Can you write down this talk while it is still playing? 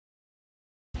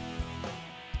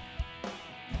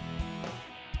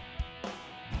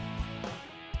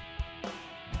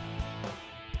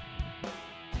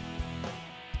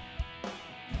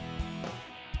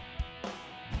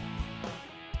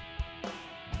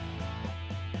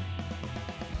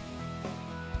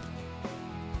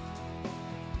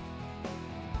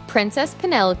Princess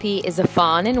Penelope is a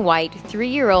fawn and white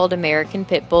 3-year-old American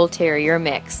Pit Bull Terrier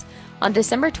mix. On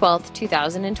December 12,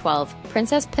 2012,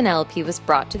 Princess Penelope was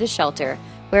brought to the shelter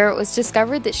where it was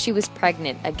discovered that she was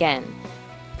pregnant again.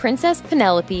 Princess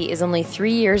Penelope is only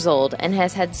 3 years old and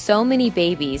has had so many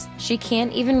babies she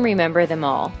can't even remember them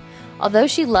all. Although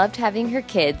she loved having her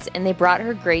kids and they brought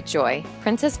her great joy,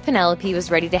 Princess Penelope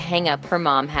was ready to hang up her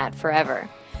mom hat forever.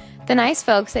 The nice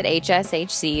folks at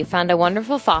HSHC found a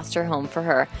wonderful foster home for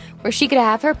her where she could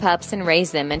have her pups and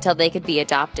raise them until they could be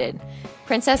adopted.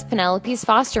 Princess Penelope's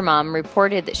foster mom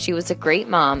reported that she was a great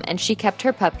mom and she kept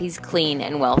her puppies clean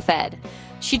and well fed.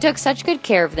 She took such good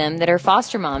care of them that her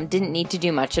foster mom didn't need to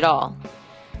do much at all.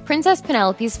 Princess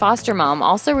Penelope's foster mom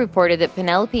also reported that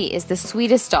Penelope is the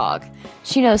sweetest dog.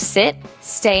 She knows sit,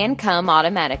 stay, and come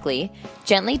automatically,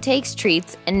 gently takes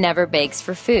treats, and never begs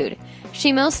for food.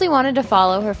 She mostly wanted to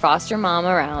follow her foster mom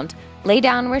around, lay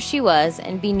down where she was,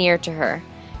 and be near to her.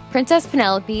 Princess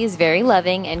Penelope is very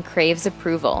loving and craves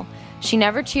approval. She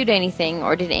never chewed anything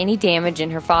or did any damage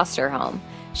in her foster home.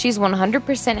 She's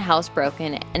 100%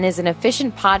 housebroken and is an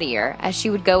efficient pottier, as she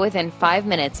would go within 5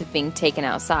 minutes of being taken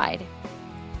outside.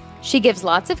 She gives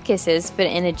lots of kisses, but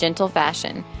in a gentle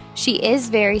fashion. She is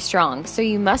very strong, so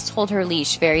you must hold her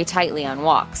leash very tightly on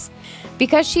walks.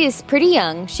 Because she is pretty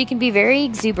young, she can be very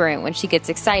exuberant when she gets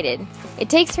excited. It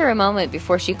takes her a moment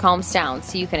before she calms down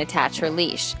so you can attach her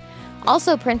leash.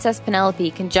 Also, Princess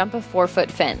Penelope can jump a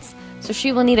 4-foot fence, so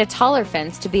she will need a taller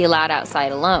fence to be allowed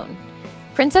outside alone.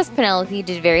 Princess Penelope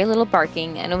did very little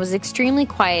barking and was extremely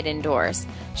quiet indoors.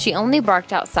 She only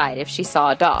barked outside if she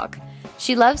saw a dog.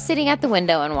 She loves sitting at the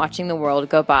window and watching the world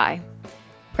go by.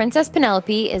 Princess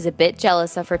Penelope is a bit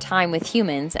jealous of her time with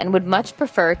humans and would much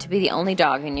prefer to be the only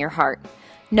dog in your heart.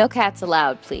 No cats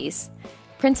allowed, please.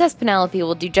 Princess Penelope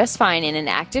will do just fine in an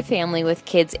active family with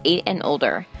kids 8 and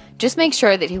older. Just make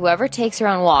sure that whoever takes her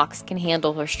on walks can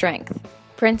handle her strength.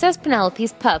 Princess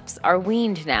Penelope's pups are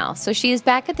weaned now, so she is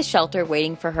back at the shelter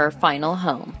waiting for her final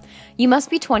home. You must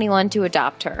be 21 to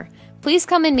adopt her. Please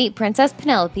come and meet Princess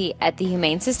Penelope at the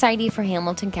Humane Society for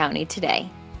Hamilton County today.